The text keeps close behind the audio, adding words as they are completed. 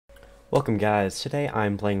Welcome guys, today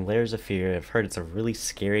I'm playing Layers of Fear. I've heard it's a really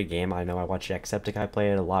scary game. I know I watched Jacksepticeye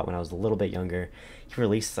play it a lot when I was a little bit younger. He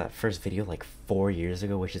released that first video like 4 years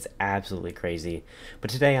ago, which is absolutely crazy. But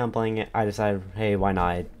today I'm playing it. I decided, hey, why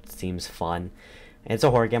not? It seems fun. And it's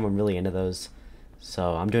a horror game, I'm really into those.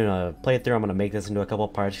 So I'm doing a playthrough. I'm going to make this into a couple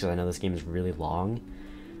parts because I know this game is really long.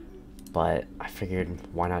 But I figured,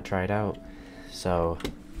 why not try it out? So,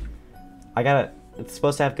 it's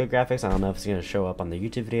supposed to have good graphics. I don't know if it's going to show up on the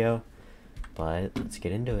YouTube video. But let's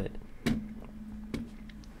get into it.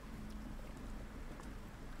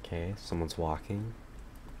 Okay, someone's walking.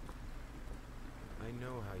 I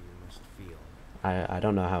know how you must feel. I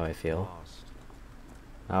don't know how I feel. Lost.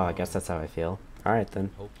 Oh, I guess that's how I feel. Alright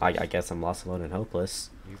then. I Hopeless. guess I'm lost, alone, and hopeless.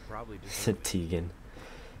 You probably deserve Said it. Tegan.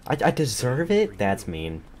 I deserve it? That's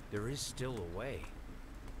mean. There is still a way.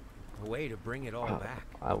 A way to bring it all back.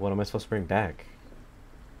 What am I supposed to bring back?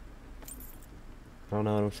 I don't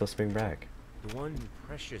know what I'm supposed to bring back. The one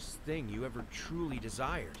precious thing you ever truly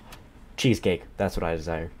desired. Cheesecake. That's what I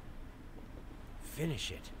desire.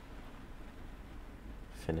 Finish it.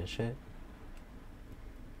 Finish it?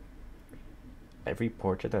 Every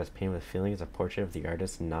portrait that is painted with feeling is a portrait of the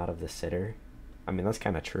artist, not of the sitter. I mean, that's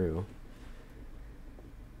kind of true.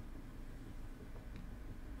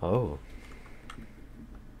 Oh.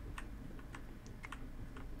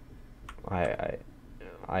 I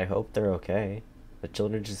I hope they're okay. The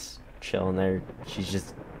children just chilling there. She's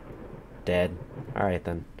just dead. Alright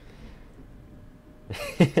then.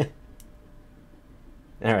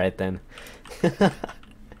 Alright then.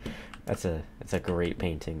 That's a great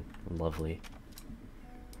painting. Lovely.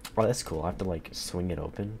 Oh, that's cool. I have to like swing it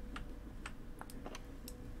open.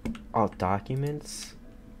 Oh, documents?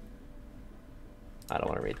 I don't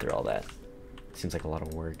want to read through all that. Seems like a lot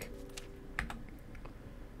of work.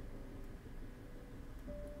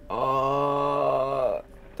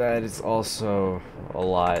 That is also a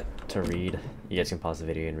lot to read. You guys can pause the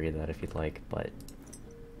video and read that if you'd like, but...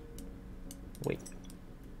 Wait.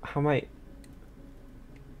 How am I...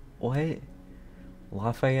 What?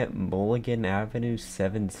 Lafayette Mulligan Avenue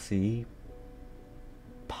 7C?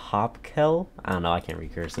 Popkel? I don't know, I can't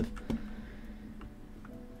read cursive.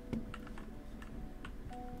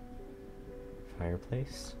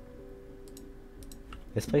 Fireplace?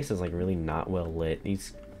 This place is like really not well lit.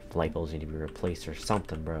 These light bulbs need to be replaced or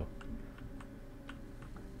something, bro.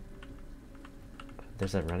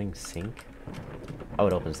 There's a running sink? Oh,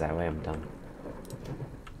 it opens that way, I'm dumb.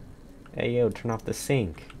 Hey yo, turn off the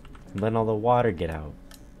sink. And let all the water get out.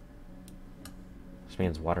 This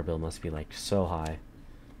man's water bill must be like so high.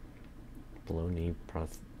 Below knee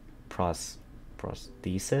prosthesis?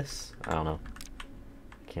 I don't know.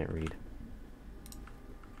 Can't read.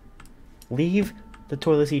 Leave the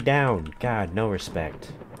toilet seat down. God, no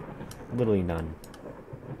respect. Literally none.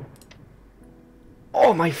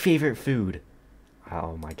 Oh, my favorite food.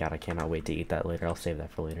 Oh my god, I cannot wait to eat that later. I'll save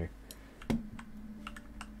that for later.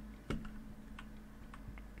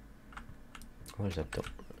 Oh, there's a door.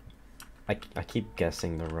 I keep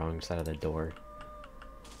guessing the wrong side of the door.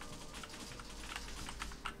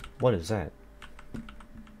 What is that?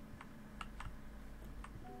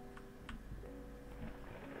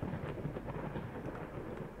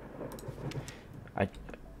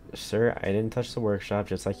 Sir, I didn't touch the workshop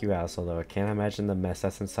just like you asked, although I can't imagine the mess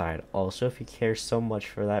that's inside. Also, if you care so much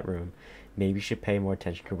for that room, maybe you should pay more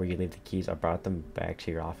attention to where you leave the keys. I brought them back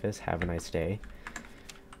to your office. Have a nice day.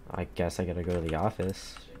 I guess I gotta go to the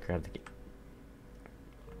office. Grab the key.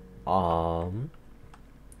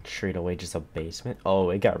 Straight away, just a basement. Oh,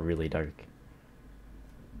 it got really dark.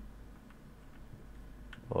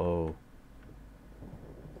 Oh.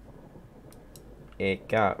 It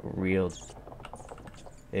got real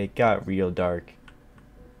dark.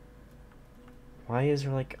 Why is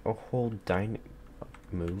there like a whole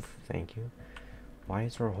move? Thank you. Why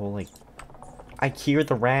is there a whole like... I hear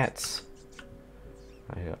the rats!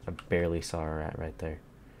 I barely saw a rat right there.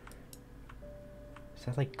 Is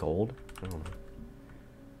that like gold? I don't know.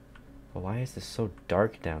 But why is this so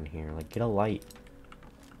dark down here? Like, get a light.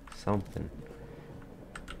 Something.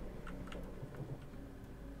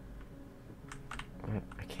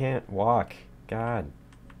 I can't walk. God.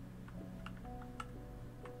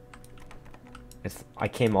 I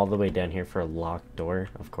came all the way down here for a locked door.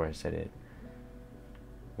 Of course I did.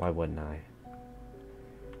 Why wouldn't I?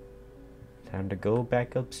 Time to go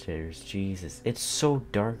back upstairs. Jesus. It's so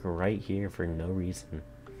dark right here for no reason.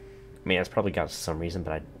 I mean, it's probably got some reason,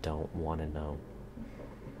 but I don't want to know.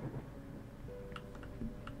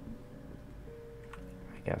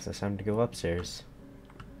 I guess it's time to go upstairs.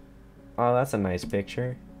 Oh, that's a nice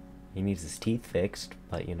picture. He needs his teeth fixed,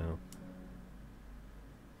 but you know.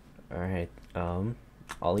 Alright,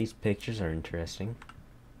 all these pictures are interesting.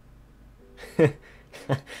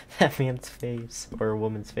 That man's face, or a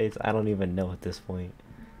woman's face, I don't even know at this point.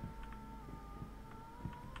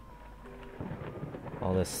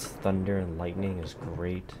 All this thunder and lightning is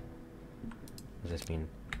great. What does this mean?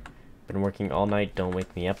 Been working all night, don't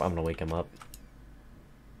wake me up. I'm gonna wake him up.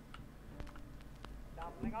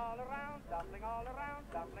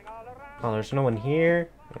 Oh, there's no one here?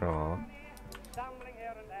 Aw.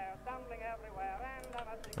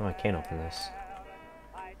 Oh, I can't open this.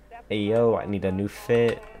 Hey, yo, I need a new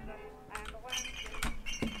fit.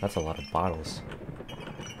 That's a lot of bottles.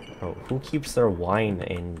 Oh, who keeps their wine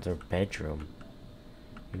in their bedroom?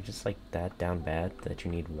 You just like that down bad that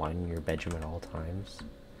you need wine in your bedroom at all times?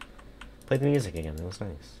 Play the music again, it was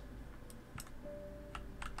nice.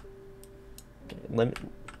 Okay,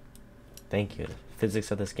 thank you. The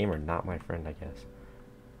physics of this game are not my friend, I guess.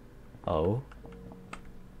 Oh?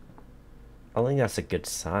 I think that's a good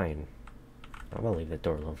sign. I'm gonna leave the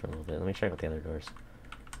door alone for a little bit. Let me check out the other doors.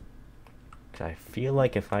 Cause I feel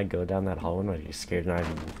like if I go down that hallway, I'd be scared and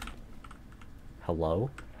I'm... Hello?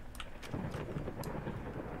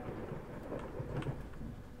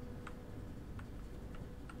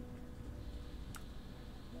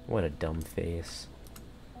 What a dumb face.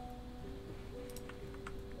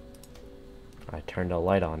 I turned a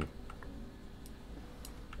light on.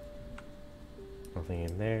 Nothing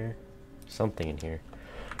in there. Something in here.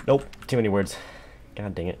 Nope, too many words.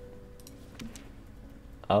 God dang it.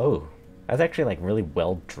 Oh, that's actually like really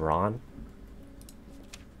well drawn.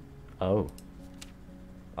 Oh.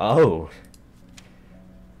 Oh.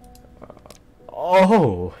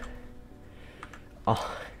 Oh.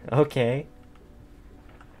 Oh, okay.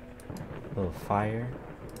 A little fire.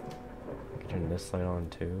 Turn this light on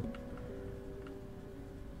too.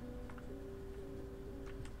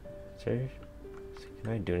 Seriously?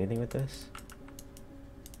 Can I do anything with this?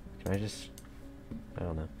 Can I just... I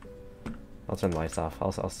don't know. I'll turn the lights off.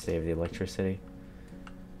 I'll save the electricity.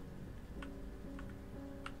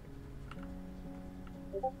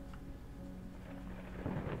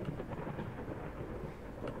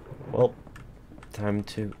 Well, time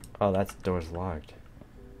to... Oh, that door's locked.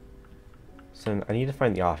 So I need to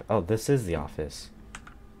find the office. Oh, this is the office.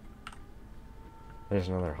 There's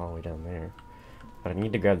another hallway down there. But I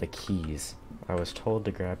need to grab the keys. I was told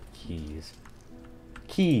to grab keys.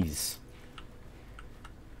 Keys!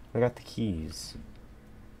 I got the keys.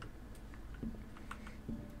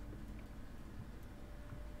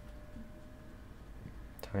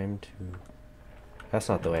 Time to... That's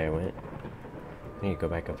not the way I went. I need to go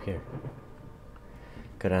back up here.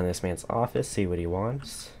 Go down to this man's office, see what he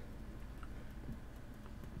wants.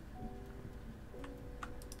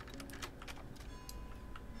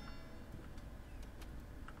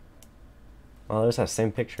 Oh, there's that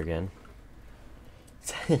same picture again.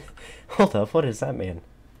 Hold up, what is that, man?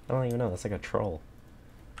 I don't even know, that's like a troll.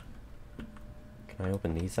 Can I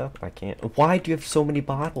open these up? I can't. Why do you have so many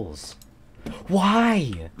bottles?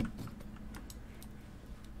 Why?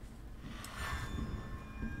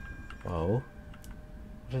 Oh.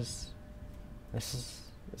 What is... This is...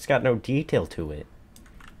 It's got no detail to it.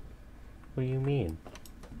 What do you mean?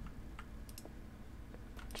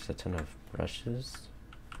 Just a ton of brushes.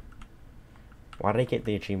 Why did I get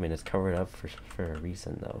the achievement? It's covered up for a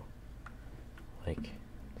reason, though. Like,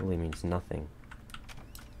 it really means nothing.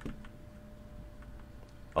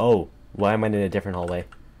 Oh, why am I in a different hallway?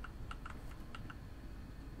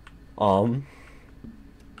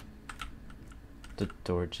 The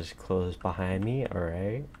door just closed behind me,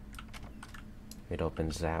 alright. It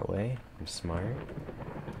opens that way. I'm smart.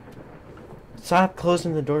 Stop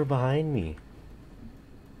closing the door behind me.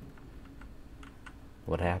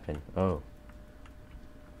 What happened? Oh.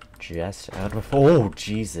 Just out of... Oh,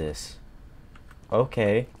 Jesus.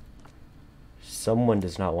 Okay. Someone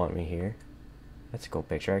does not want me here. That's a cool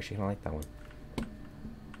picture. I actually kind of like that one.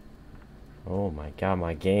 Oh my god,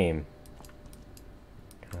 my game.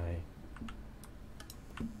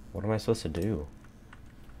 What am I supposed to do?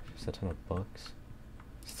 Just a ton of books.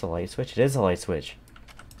 Is this a light switch? It is a light switch.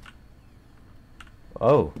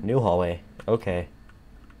 Oh, new hallway. Okay.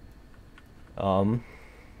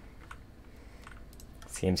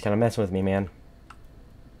 This game's kind of messing with me, man.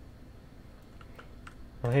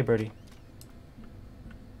 Oh, hey, birdie.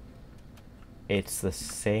 It's the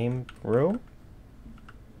same room?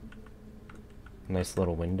 Nice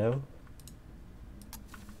little window.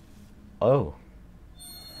 Oh.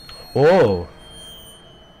 Whoa.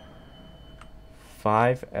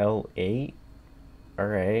 5L8?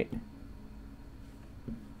 Alright.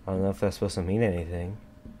 I don't know if that's supposed to mean anything.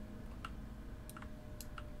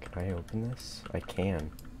 Can I open this? I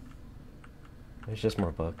can. There's just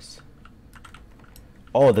more books.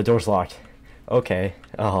 Oh, the door's locked. Okay.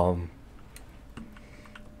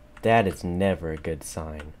 That is never a good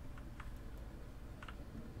sign.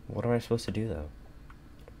 What am I supposed to do though?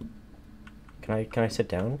 Can I sit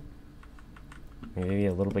down? Maybe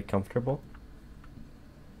a little bit comfortable?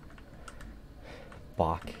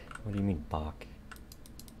 Bach. What do you mean Bach?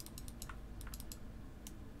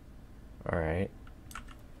 Alright.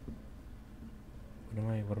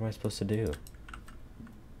 What am I supposed to do?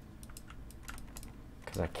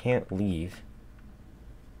 Cause I can't leave.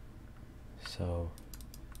 So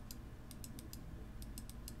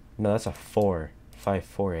no, that's a 4.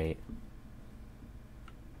 548.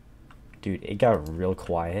 Dude, it got real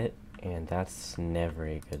quiet, and that's never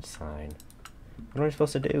a good sign. What am I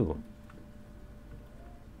supposed to do?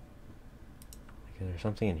 Like, is there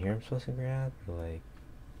something in here I'm supposed to grab? Or like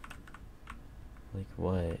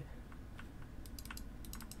what?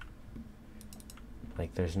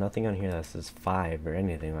 Like, there's nothing on here that says 5 or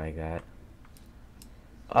anything like that.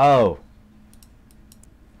 Oh!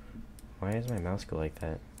 Why does my mouse go like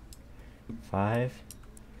that? 5,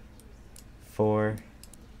 4,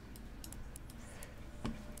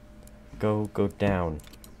 go down.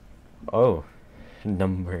 Oh,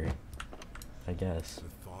 number, I guess. The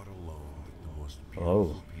thought alone that the most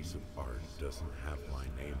beautiful piece of art doesn't have my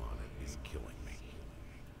name on it is killing me.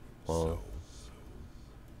 Well,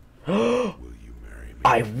 So, will you marry me?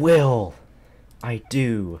 I will. I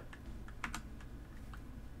do.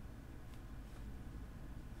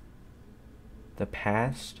 The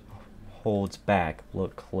past holds back.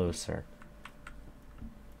 Look closer.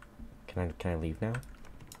 Can I leave now?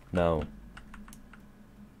 No.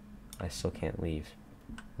 I still can't leave.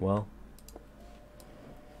 Well,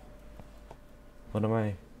 what am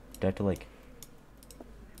I? Do I have to like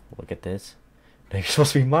look at this? No, you're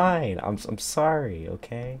supposed to be mine. I'm sorry,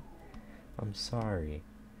 okay? I'm sorry.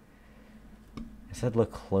 I said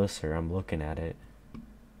look closer. I'm looking at it.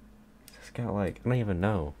 It's got like, I don't even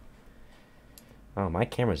know. Oh, my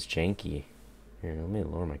camera's janky. Here, let me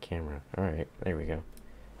lower my camera. Alright, there we go.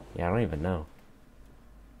 Yeah, I don't even know.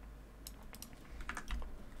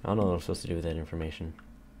 I don't know what I'm supposed to do with that information.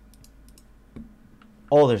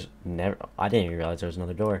 Oh, there's never... I didn't even realize there was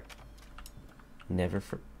another door. Never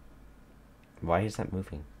for... Why is that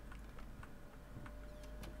moving?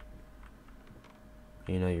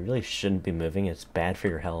 You know, you really shouldn't be moving. It's bad for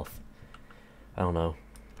your health. I don't know.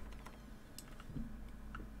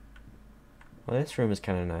 Well, this room is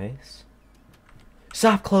kind of nice.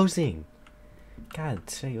 Stop closing! God,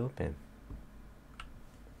 stay open.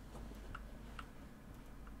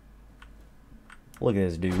 Look at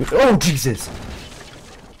this dude. Oh, Jesus!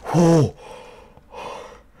 Oh!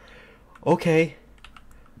 Okay.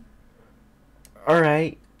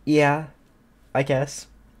 Alright. Yeah. I guess.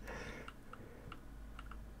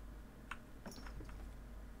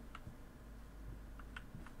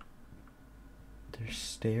 There's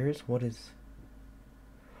stairs? What is...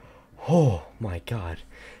 Oh my god.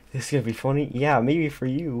 This is gonna be funny. Yeah, maybe for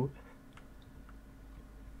you.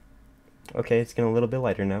 Okay, it's getting a little bit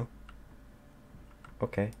lighter now.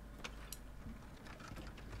 Okay.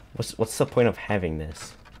 What's the point of having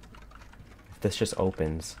this? If this just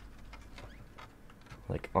opens.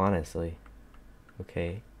 Like, honestly.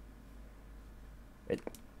 Okay.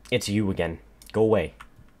 It's you again. Go away.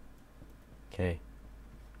 Okay.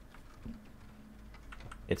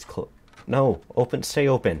 It's no, open, stay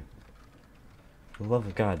open. For the love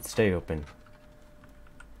of God, stay open.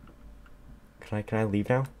 Can I leave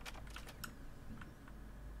now?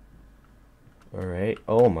 Alright.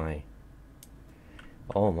 Oh my.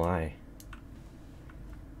 Oh my.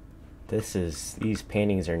 These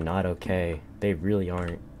paintings are not okay. They really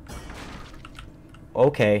aren't.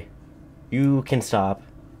 Okay. You can stop.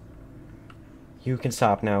 You can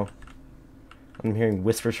stop now. I'm hearing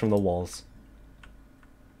whispers from the walls.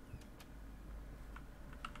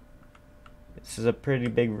 This is a pretty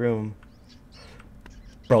big room.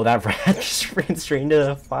 Bro, that rat just ran straight into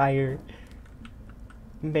the fire.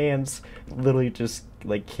 Man's literally just,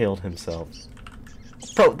 like, killed himself.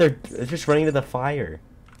 Bro, they're just running to the fire.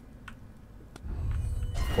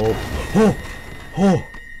 Oh. Oh! Oh!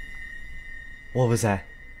 What was that?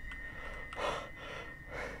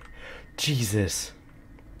 Jesus.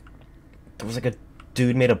 There was like a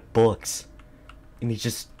dude made of books. And he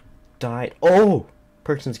just died. Oh!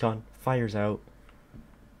 Person's gone. Fire's out.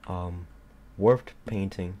 Warped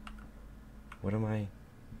painting. What do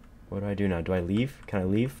I do now? Do I leave? Can I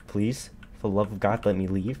leave? Please? For the love of God, let me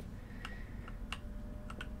leave.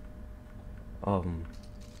 Oh,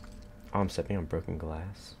 I'm stepping on broken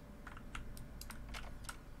glass.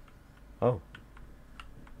 Oh.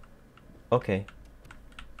 Okay.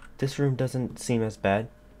 This room doesn't seem as bad.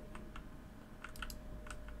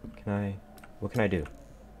 What can I do?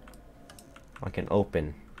 I can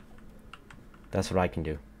open. That's what I can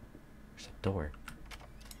do. There's a door.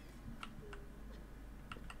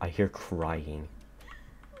 I hear crying.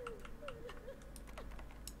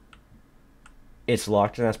 It's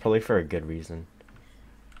locked, and that's probably for a good reason.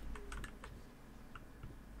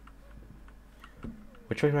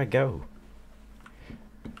 Which way do I go?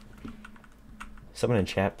 Someone in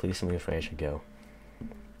chat, please tell me which way I should go.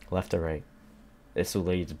 Left or right? This will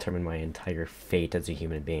literally determine my entire fate as a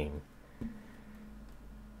human being.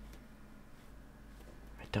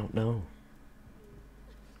 I don't know.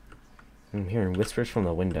 I'm hearing whispers from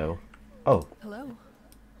the window. Oh. Hello.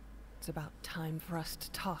 It's about time for us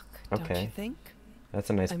to talk, Okay. don't you think? That's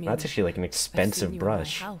a nice. I mean, that's actually like an I've seen expensive you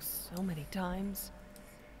brush. in my house so many times,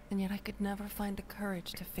 and yet I could never find the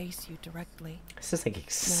courage to face you directly. This is like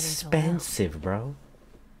until now. expensive, bro.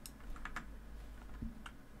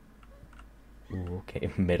 Ooh, okay,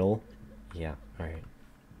 middle. Yeah, alright.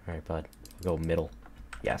 Alright, bud. I'll go middle.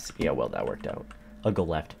 Yes, yeah, well, that worked out. I'll go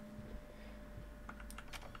left.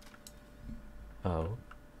 Oh.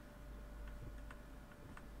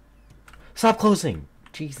 Stop closing!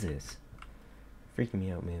 Jesus. Freaking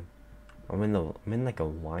me out, man. I'm in like a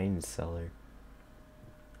wine cellar.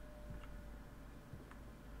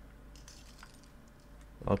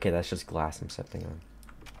 Okay, that's just glass I'm stepping on.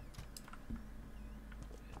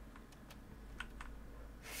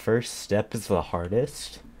 First step is the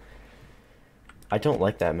hardest. I don't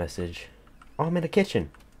like that message. Oh, I'm in a kitchen.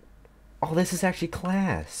 Oh, this is actually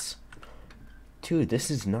class. Dude, this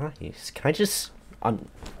is nice. Can I just...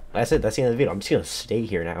 that's it. That's the end of the video. I'm just gonna stay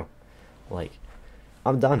here now. Like,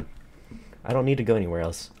 I'm done. I don't need to go anywhere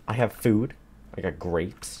else. I have food. I got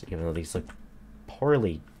grapes, even though these look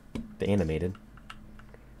poorly animated.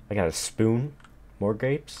 I got a spoon. More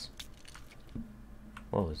grapes.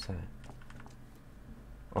 What was that?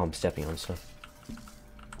 Oh, I'm stepping on stuff.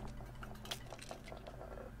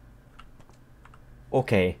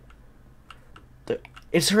 Okay.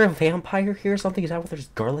 Is there a vampire here or something? Is that why there's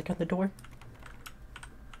garlic on the door?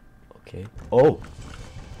 Okay. Oh!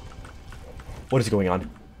 What is going on?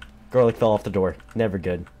 Garlic fell off the door. Never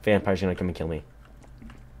good. Vampire's gonna come and kill me.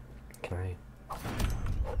 Can I...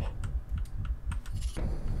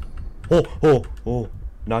 Oh! Oh! Oh!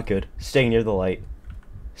 Not good. Staying near the light.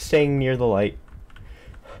 Staying near the light.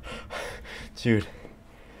 Dude.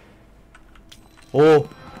 Oh!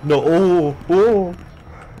 No! Oh! Oh!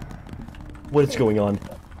 What is going on?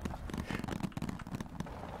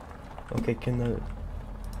 Okay, can the...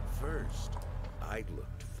 First, I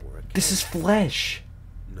looked for a This is canvas, flesh!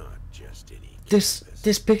 not just any This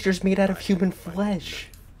canvas. picture's made out of I human had to find a flesh.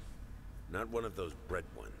 knife. Not one of those bread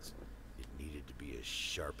ones. It needed to be as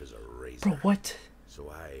sharp as a razor. Bro, what?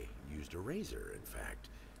 So I used a razor, in fact,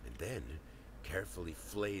 and then carefully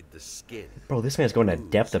flayed the skin. Bro, this man's going to Booze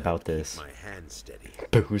depth helped about keep this. My hand steady.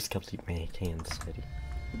 Booze helps keep my hands steady.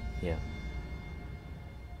 Yeah.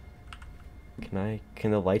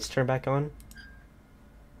 Can the lights turn back on?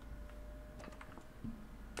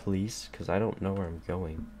 Please? Because I don't know where I'm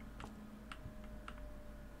going.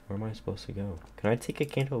 Where am I supposed to go? Can I take a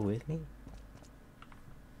candle with me?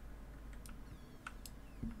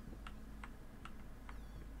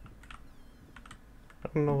 I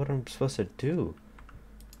don't know what I'm supposed to do.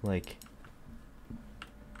 Like...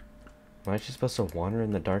 Am I just supposed to wander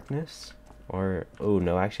in the darkness? Or... Oh,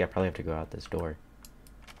 no, actually, I probably have to go out this door.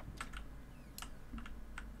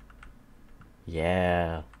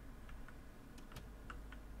 Yeah.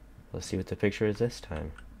 Let's see what the picture is this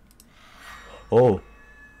time. Oh!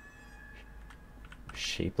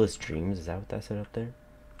 Shapeless dreams? Is that what that said up there?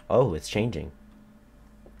 Oh, it's changing.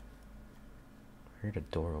 I heard a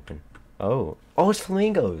door open. Oh. Oh, it's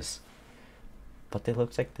flamingos! But they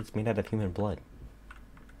look like it's made out of human blood.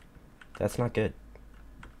 That's not good.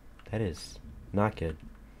 That is not good.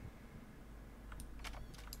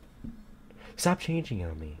 Stop changing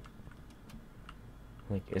on me.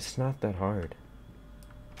 Like, it's not that hard.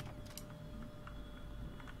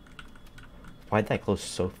 Why'd that close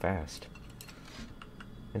so fast?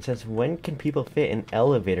 It says, when can people fit an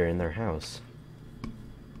elevator in their house?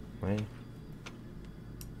 Why?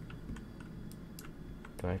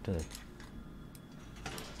 Do I have to...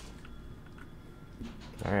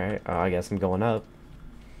 Alright, I guess I'm going up.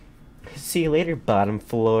 See you later, bottom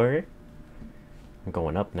floor. I'm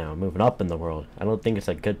going up now. I'm moving up in the world. I don't think it's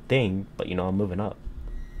a good thing, but you know, I'm moving up.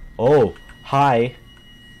 Oh, hi.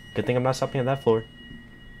 Good thing I'm not stopping on that floor.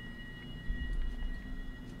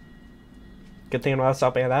 Good thing I'm not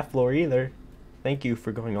stopping on that floor either. Thank you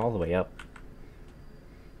for going all the way up.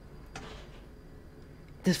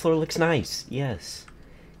 This floor looks nice. Yes.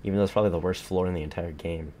 Even though it's probably the worst floor in the entire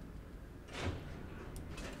game.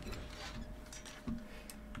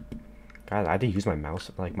 God, I had to use my mouse,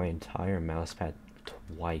 like my entire mouse pad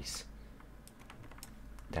twice.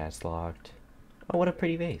 That's locked. Oh, what a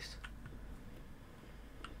pretty vase.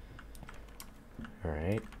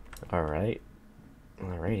 Alright. Alright.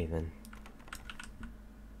 Alrighty then.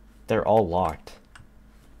 They're all locked.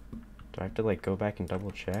 Do I have to like go back and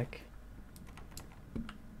double check?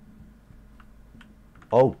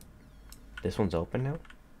 Oh! This one's open now?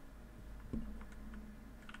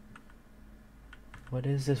 What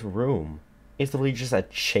is this room? It's literally just a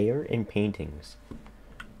chair and paintings.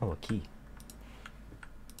 Oh, a key.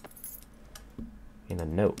 And a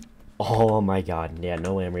note. Oh my god. Yeah,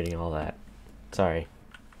 no way I'm reading all that. Sorry.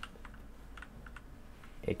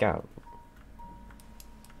 It got...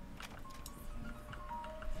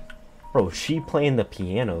 Bro, she playing the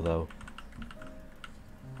piano though.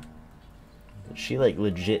 She like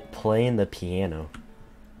legit playing the piano.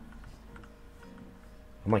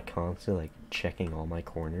 I'm like constantly like checking all my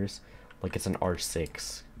corners. Like it's an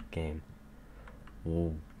R6 game.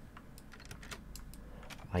 Whoa.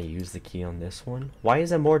 I use the key on this one. Why is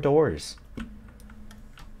there more doors?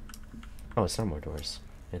 Oh, it's not more doors.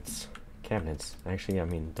 It's cabinets. Actually, I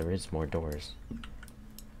mean, there is more doors.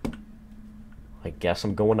 I guess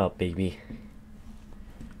I'm going up, baby.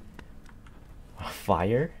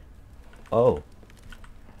 Fire? Oh.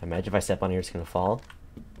 Imagine if I step on here, it's gonna fall.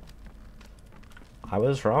 I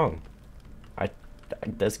was wrong.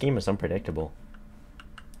 This game is unpredictable.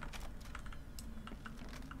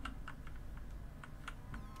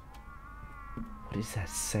 What is that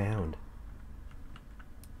sound?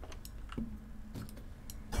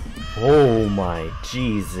 Oh my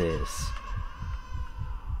Jesus.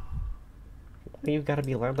 Why you gotta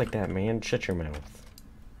be loud like that, man? Shut your mouth.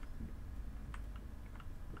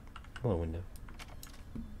 Hello, window.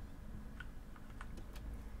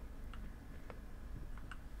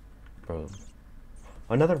 Bro.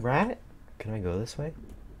 Another rat? Can I go this way?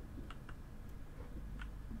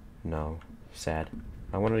 No. Sad.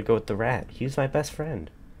 I wanted to go with the rat. He's my best friend.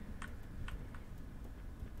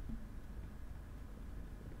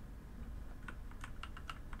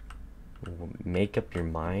 Make up your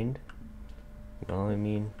mind? Well, I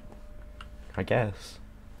mean, I guess.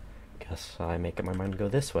 Guess I make up my mind to go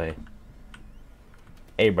this way.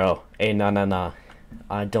 Hey, bro. Hey, nah.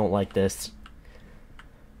 I don't like this.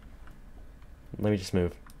 Let me just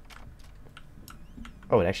move.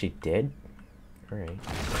 Oh, it actually did? Alright.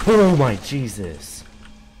 Oh my Jesus!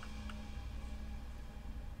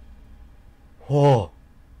 Oh!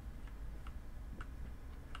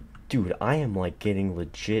 Dude, I am like getting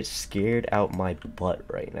legit scared out my butt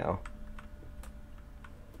right now.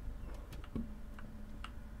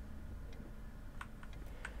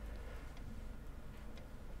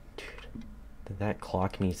 Dude, that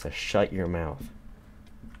clock needs to shut your mouth.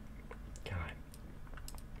 God.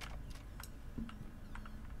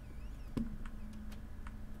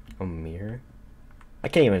 A mirror? I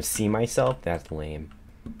can't even see myself? That's lame.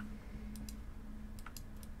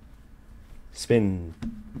 Spin.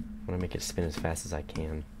 I'm gonna make it spin as fast as I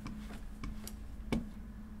can.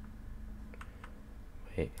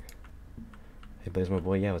 Wait. Hey, Blaze, my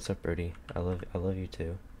boy. Yeah, what's up, Birdie? I love you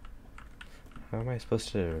too. How am I supposed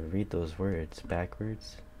to read those words?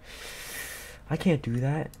 Backwards? I can't do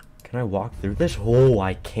that. Can I walk through this? Oh,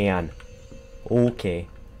 I can. Okay.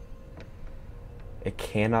 It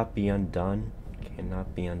cannot be undone.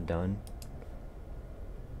 Cannot be undone.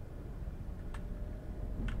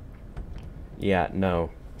 Yeah,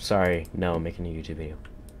 no. Sorry. No, I'm making a YouTube video.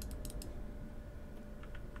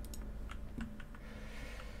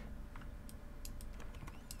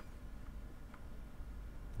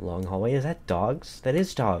 Long hallway. Is that dogs? That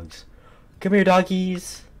is dogs. Come here,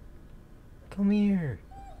 doggies. Come here.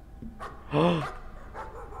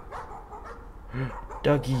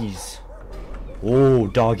 Doggies. Oh,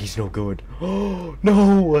 doggies no good. Oh,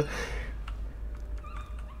 no.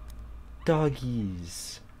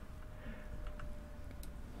 Doggies.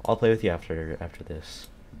 I'll play with you after this.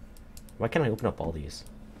 Why can't I open up all these?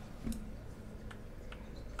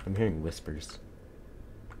 I'm hearing whispers.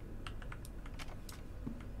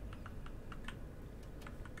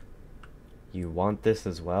 You want this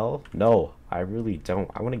as well? No, I really don't.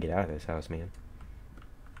 I want to get out of this house, man.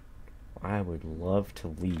 I would love to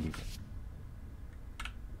leave.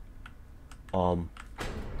 Oh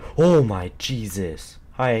my Jesus.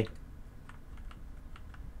 Hi.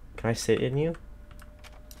 Can I sit in you?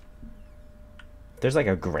 If there's like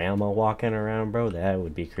a grandma walking around, bro, that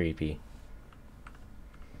would be creepy.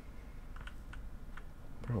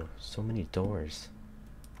 Bro, so many doors.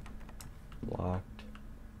 Locked.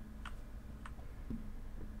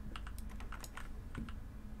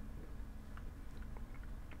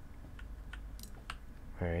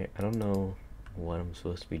 Alright, I don't know what I'm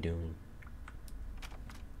supposed to be doing.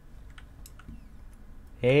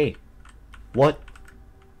 Hey! What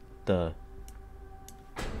the...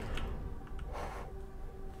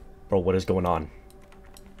 Bro, what is going on?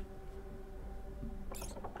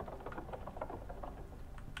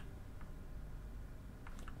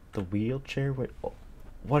 The wheelchair? Wait,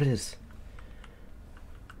 what is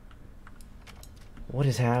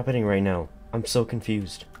happening right now? I'm so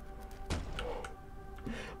confused.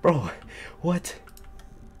 Bro, what?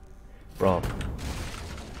 Bro.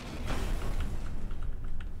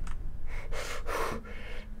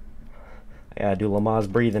 I gotta do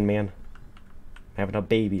Lamaze breathing, man. I'm having a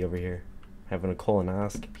baby over here. Having a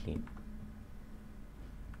colonoscopy.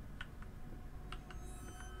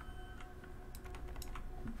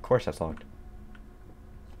 Of course that's locked.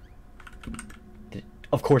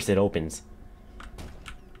 Of course it opens.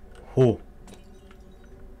 Whoa.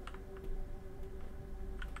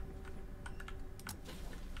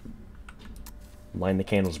 Line the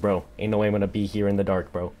candles, bro. Ain't no way I'm gonna be here in the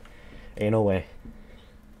dark, bro. Ain't no way.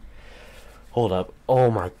 Hold up.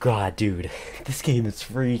 Oh my god, dude. This game is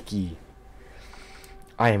freaky.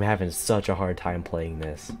 I am having such a hard time playing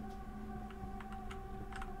this.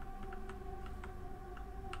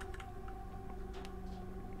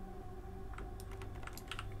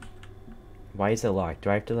 Why is it locked? Do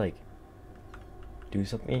I have to, like, do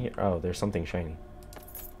something here? Oh, there's something shiny.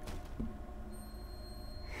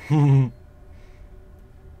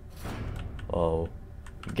 Oh.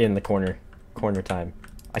 Get in the corner. Corner time.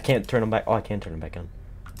 I can't turn them back. Oh, I can turn them back on.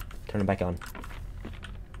 Turn them back on.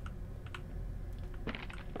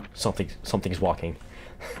 Something's walking.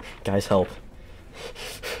 Guys, help.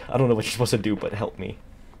 I don't know what you're supposed to do, but help me.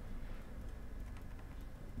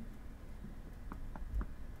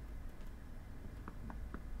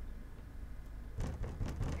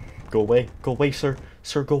 Go away, sir.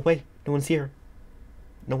 Sir, go away. No one's here.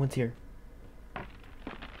 No one's here.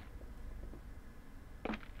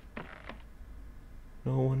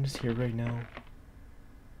 No one is here right now.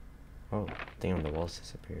 Oh, damn, the walls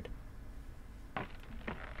disappeared.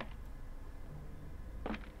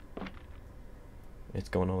 It's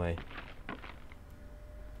going away.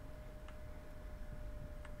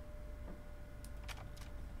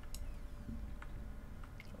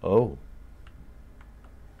 Oh.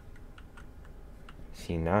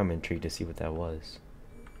 See, now I'm intrigued to see what that was.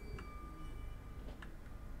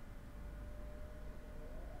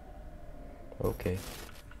 Okay.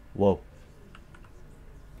 Whoa.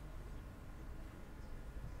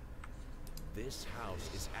 This house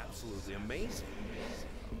is absolutely amazing.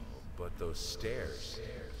 But those stairs.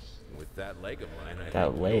 With that leg of mine, I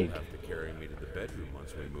think leg. you'll have to carry me to the bedroom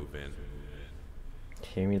once we move in.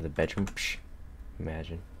 Carry me to the bedroom? Psh.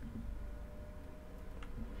 Imagine.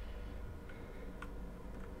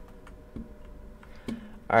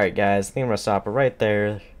 Alright guys, I think I'm gonna stop it right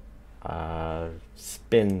there.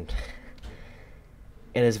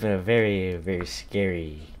 It has been a very, very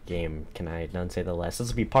scary game, can I none say the less. This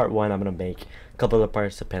will be part 1. I'm gonna make a couple other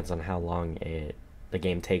parts, depends on how long the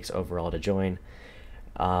game takes overall to join.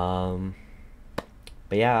 But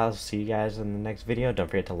yeah, I'll see you guys in the next video. Don't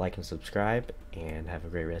forget to like and subscribe, and have a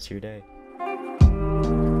great rest of your day.